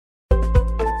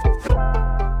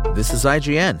This is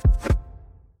IGN.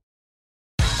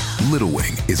 Little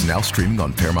Wing is now streaming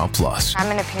on Paramount Plus.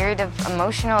 I'm in a period of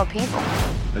emotional upheaval.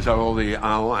 Is that all the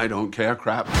I don't care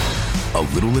crap? A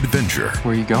little adventure.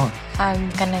 Where are you going? I'm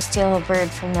gonna steal a bird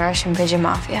from the Russian pigeon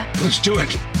mafia. Let's do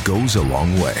it. Goes a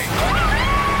long way.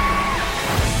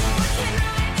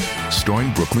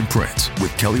 Starring Brooklyn Prince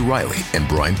with Kelly Riley and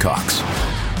Brian Cox.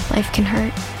 Life can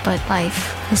hurt, but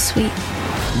life is sweet.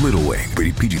 Little Wing,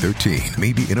 rated PG-13,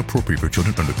 may be inappropriate for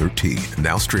children under 13.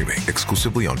 Now streaming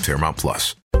exclusively on Paramount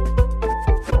Plus.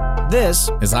 This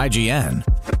is IGN.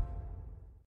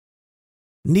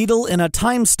 Needle in a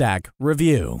Timestack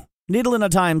review. Needle in a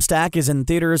Timestack is in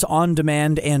theaters on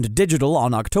demand and digital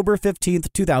on October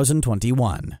 15th,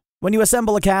 2021. When you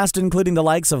assemble a cast including the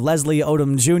likes of Leslie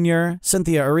Odom Jr.,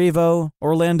 Cynthia Erivo,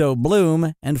 Orlando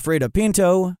Bloom, and Freida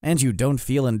Pinto, and you don't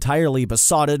feel entirely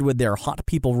besotted with their hot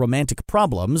people romantic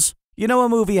problems, you know a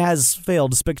movie has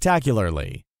failed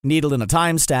spectacularly. Needle in a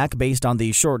Timestack, based on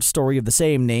the short story of the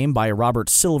same name by Robert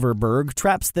Silverberg,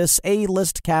 traps this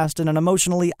A-list cast in an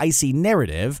emotionally icy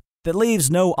narrative that leaves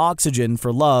no oxygen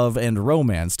for love and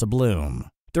romance to bloom.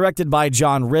 Directed by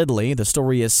John Ridley, the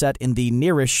story is set in the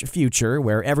nearish future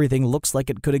where everything looks like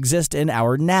it could exist in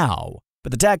our now,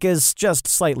 but the tech is just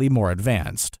slightly more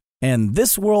advanced. And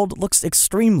this world looks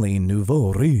extremely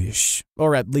nouveau riche,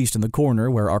 or at least in the corner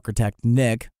where architect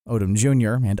Nick Odom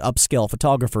Jr. and upscale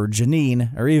photographer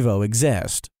Janine Erivo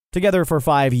exist. Together for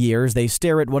 5 years, they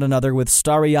stare at one another with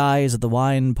starry eyes at the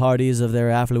wine parties of their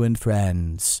affluent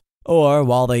friends. Or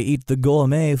while they eat the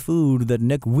gourmet food that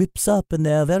Nick whips up in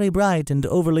their very bright and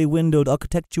overly windowed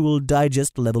architectural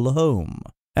digest-level home.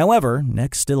 However,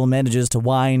 Nick still manages to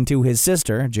whine to his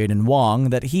sister, Jaden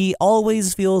Wong, that he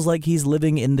always feels like he's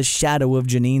living in the shadow of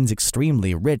Janine's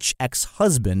extremely rich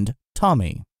ex-husband,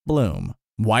 Tommy Bloom.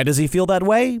 Why does he feel that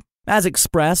way? As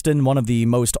expressed in one of the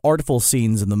most artful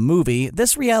scenes in the movie,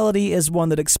 this reality is one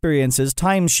that experiences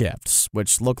time shifts,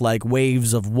 which look like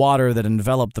waves of water that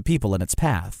envelop the people in its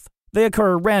path. They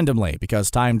occur randomly because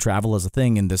time travel is a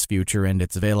thing in this future and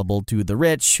it's available to the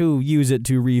rich who use it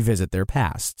to revisit their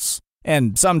pasts.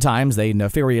 And sometimes they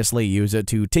nefariously use it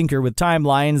to tinker with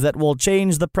timelines that will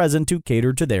change the present to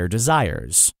cater to their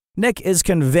desires. Nick is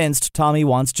convinced Tommy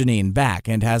wants Janine back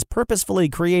and has purposefully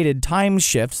created time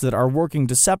shifts that are working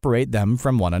to separate them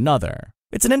from one another.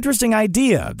 It's an interesting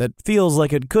idea that feels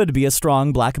like it could be a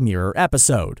strong Black Mirror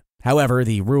episode. However,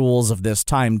 the rules of this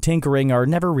time tinkering are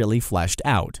never really fleshed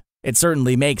out. It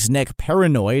certainly makes Nick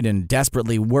paranoid and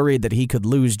desperately worried that he could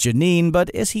lose Janine, but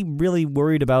is he really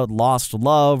worried about lost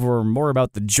love or more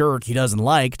about the jerk he doesn't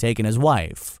like taking his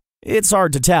wife? It's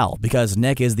hard to tell because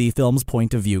Nick is the film's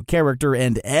point of view character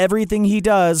and everything he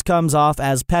does comes off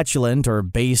as petulant or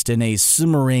based in a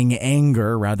simmering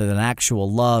anger rather than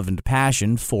actual love and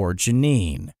passion for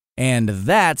Janine. And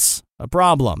that's a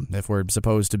problem if we're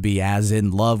supposed to be as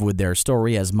in love with their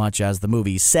story as much as the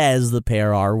movie says the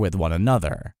pair are with one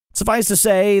another. Suffice to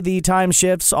say, the time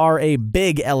shifts are a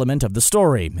big element of the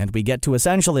story, and we get to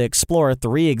essentially explore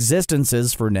 3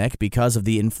 existences for Nick because of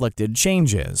the inflicted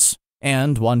changes,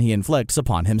 and one he inflicts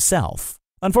upon himself.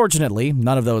 Unfortunately,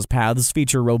 none of those paths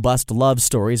feature robust love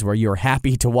stories where you're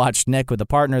happy to watch Nick with a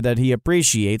partner that he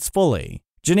appreciates fully.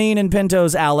 Janine and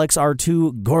Pinto's Alex are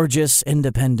 2 gorgeous,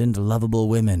 independent, lovable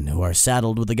women who are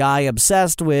saddled with a guy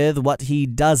obsessed with what he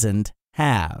doesn't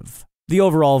have. The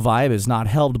overall vibe is not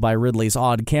helped by Ridley's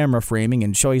odd camera framing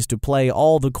and choice to play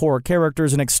all the core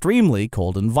characters in extremely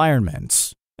cold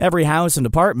environments. Every house and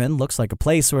apartment looks like a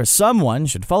place where someone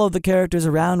should follow the characters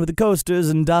around with the coasters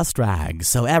and dust rags,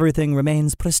 so everything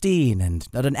remains pristine and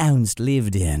not an ounce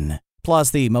lived in. Plus,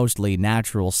 the mostly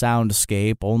natural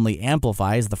soundscape only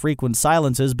amplifies the frequent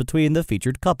silences between the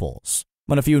featured couples.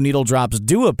 When a few needle drops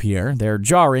do appear, they're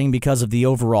jarring because of the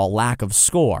overall lack of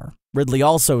score. Ridley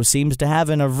also seems to have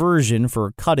an aversion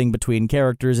for cutting between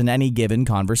characters in any given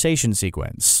conversation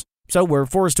sequence. So we're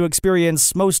forced to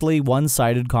experience mostly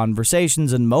one-sided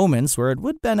conversations and moments where it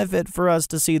would benefit for us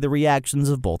to see the reactions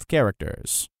of both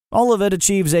characters. All of it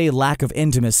achieves a lack of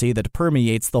intimacy that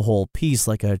permeates the whole piece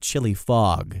like a chilly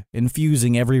fog,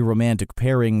 infusing every romantic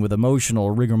pairing with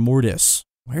emotional rigor mortis.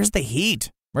 Where's the heat?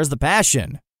 Where's the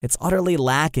passion? It's utterly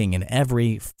lacking in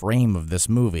every frame of this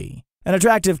movie. An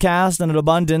attractive cast and an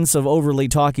abundance of overly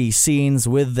talky scenes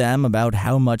with them about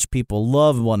how much people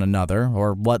love one another,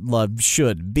 or what love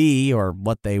should be, or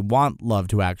what they want love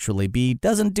to actually be,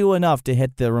 doesn't do enough to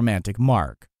hit the romantic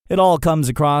mark. It all comes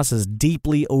across as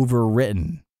deeply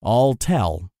overwritten. All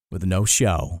tell with no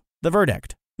show. The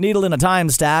verdict: Needle in a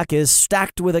Timestack is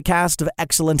stacked with a cast of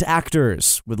excellent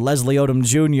actors, with Leslie Odom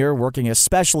Jr. working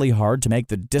especially hard to make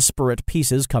the disparate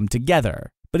pieces come together.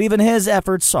 But even his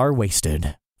efforts are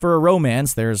wasted. For a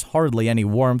romance, there's hardly any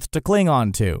warmth to cling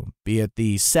on to, be it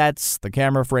the sets, the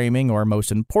camera framing, or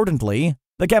most importantly,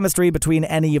 the chemistry between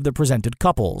any of the presented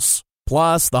couples.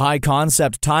 Plus, the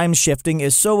high-concept time shifting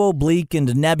is so oblique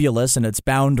and nebulous in its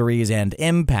boundaries and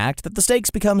impact that the stakes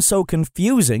become so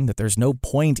confusing that there's no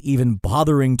point even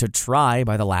bothering to try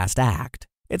by the last act.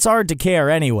 It's hard to care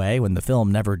anyway when the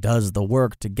film never does the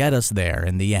work to get us there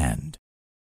in the end.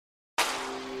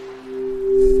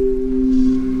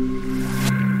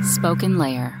 Spoken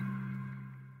Layer.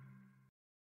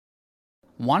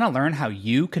 Want to learn how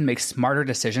you can make smarter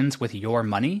decisions with your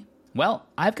money? Well,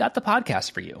 I've got the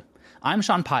podcast for you. I'm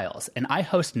Sean Piles, and I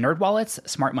host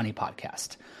NerdWallet's Smart Money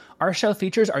Podcast. Our show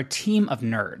features our team of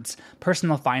nerds,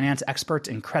 personal finance experts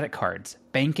in credit cards,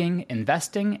 banking,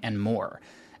 investing, and more.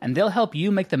 And they'll help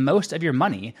you make the most of your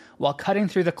money while cutting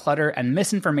through the clutter and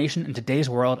misinformation in today's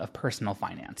world of personal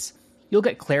finance. You'll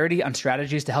get clarity on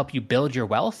strategies to help you build your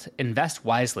wealth, invest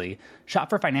wisely, shop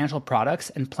for financial products,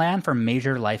 and plan for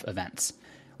major life events.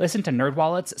 Listen to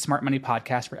NerdWallet's Smart Money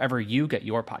Podcast wherever you get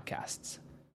your podcasts.